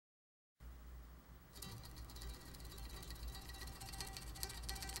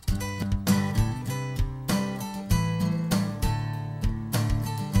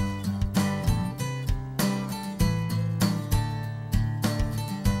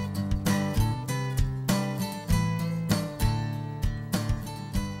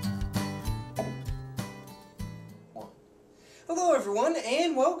Hello everyone,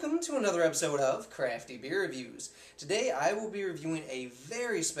 and welcome to another episode of Crafty Beer Reviews. Today I will be reviewing a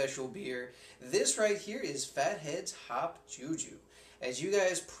very special beer. This right here is Fathead's Hop JuJu. As you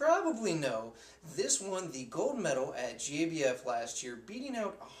guys probably know, this won the gold medal at GABF last year, beating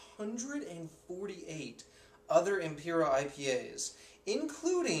out 148 other Imperial IPAs,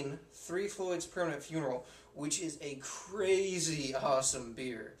 including Three Floyd's Permanent Funeral, which is a crazy awesome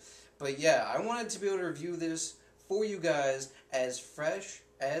beer. But yeah, I wanted to be able to review this for you guys as fresh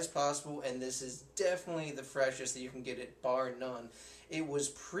as possible, and this is definitely the freshest that you can get it, bar none. It was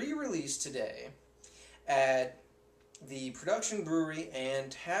pre-released today at the production brewery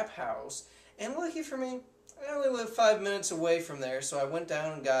and tap house, and lucky for me, I only live 5 minutes away from there, so I went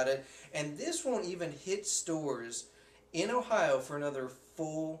down and got it, and this won't even hit stores in Ohio for another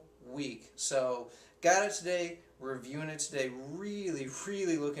full week. So got it today, reviewing it today,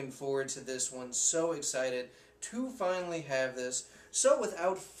 really looking forward to this one, so excited to finally have this. So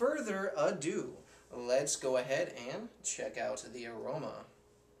without further ado, let's go ahead and check out the aroma.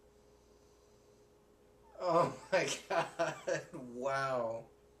 Oh my god, wow.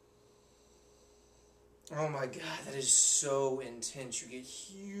 Oh my god, that is so intense. You get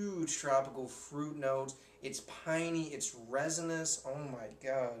huge tropical fruit notes. It's piney, it's resinous. Oh my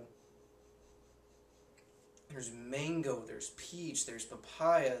god. There's mango, there's peach, there's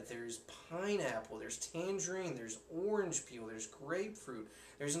papaya, there's pineapple, there's tangerine, there's orange peel, there's grapefruit,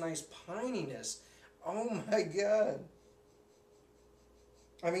 there's a nice pininess. Oh my god.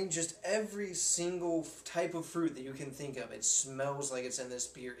 I mean, just every single type of fruit that you can think of, it smells like it's in this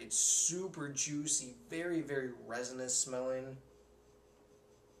beer. It's super juicy, very resinous smelling.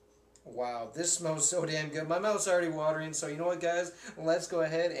 Wow, this smells so damn good. My mouth's already watering, so you know what, guys? Let's go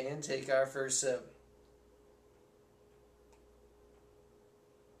ahead and take our first sip.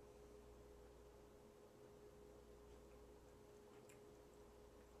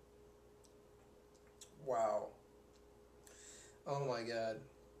 Wow. Oh my god.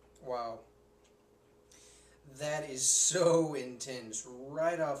 Wow. That is so intense.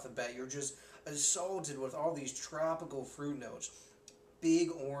 Right off the bat, you're just assaulted with all these tropical fruit notes. Big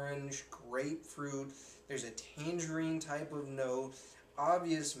orange, grapefruit, there's a tangerine type of note,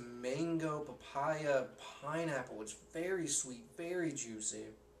 obvious mango, papaya, pineapple. It's very sweet, very juicy.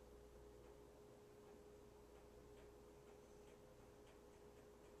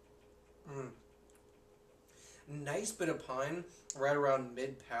 Nice bit of pine right around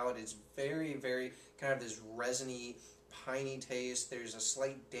mid-palate. It's very kind of this resiny, piney taste. There's a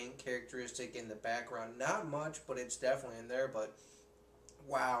slight dank characteristic in the background. Not much, but it's definitely in there. But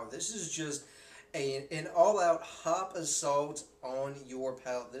wow, this is just an all-out hop assault on your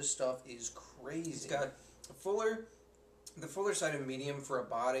palate. This stuff is crazy. It's got the fuller side of medium for a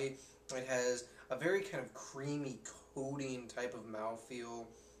body. It has a very kind of creamy coating type of mouthfeel.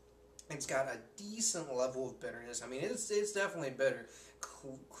 It's got a decent level of bitterness. I mean, it's definitely bitter.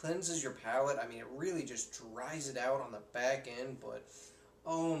 Cleanses your palate. I mean, it really just dries it out on the back end. But,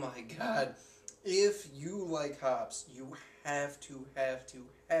 oh my god. If you like hops, you have to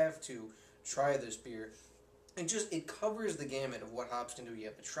try this beer. It covers the gamut of what hops can do. You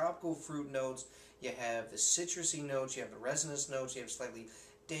have the tropical fruit notes. You have the citrusy notes. You have the resinous notes. You have slightly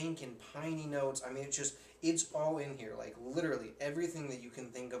dank and piney notes. I mean, it's all in here. Like, literally, everything that you can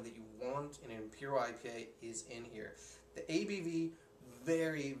think of that you want in an Imperial IPA is in here. The ABV,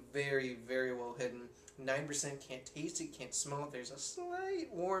 very well hidden. 9%, can't taste it, can't smell it. There's a slight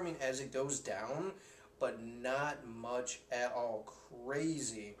warming as it goes down, but not much at all.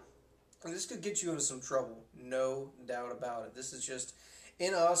 Crazy. And this could get you into some trouble, no doubt about it. This is just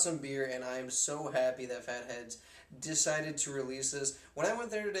an awesome beer, and I am so happy that Fatheads decided to release this. When I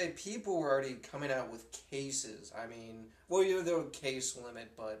went there today, people were already coming out with cases. I mean, well, you know, there was a case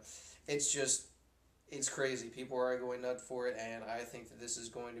limit, but it's crazy. People are going nuts for it, and I think that this is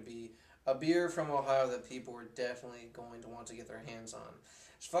going to be a beer from Ohio that people are definitely going to want to get their hands on.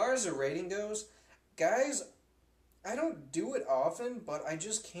 As far as the rating goes, guys, I don't do it often, but I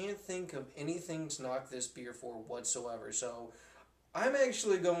just can't think of anything to knock this beer for whatsoever. So I'm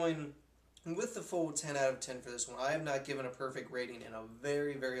actually going with the full 10 out of 10 for this one. I have not given a perfect rating in a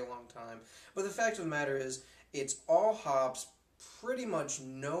very long time. But the fact of the matter is, it's all hops, pretty much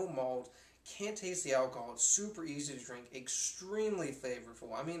no malt, can't taste the alcohol, it's super easy to drink, extremely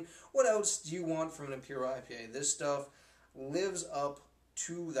flavorful. I mean, what else do you want from an Imperial IPA? This stuff lives up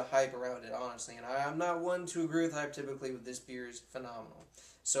to the hype around it, honestly. And I'm not one to agree with hype typically, but this beer is phenomenal.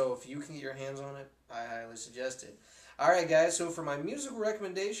 So if you can get your hands on it, I highly suggest it. Alright guys, so for my musical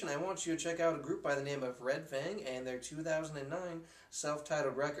recommendation, I want you to check out a group by the name of Red Fang and their 2009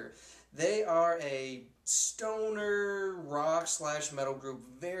 self-titled record. They are a stoner rock / metal group,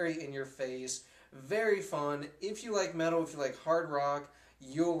 very in your face, very fun. If you like metal, if you like hard rock,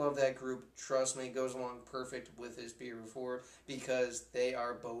 you'll love that group. Trust me, it goes along perfect with this beer before because they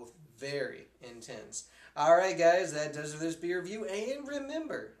are both very intense. Alright guys, that does it for this beer review. And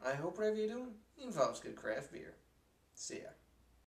remember, I hope whatever you're doing involves good craft beer. See ya.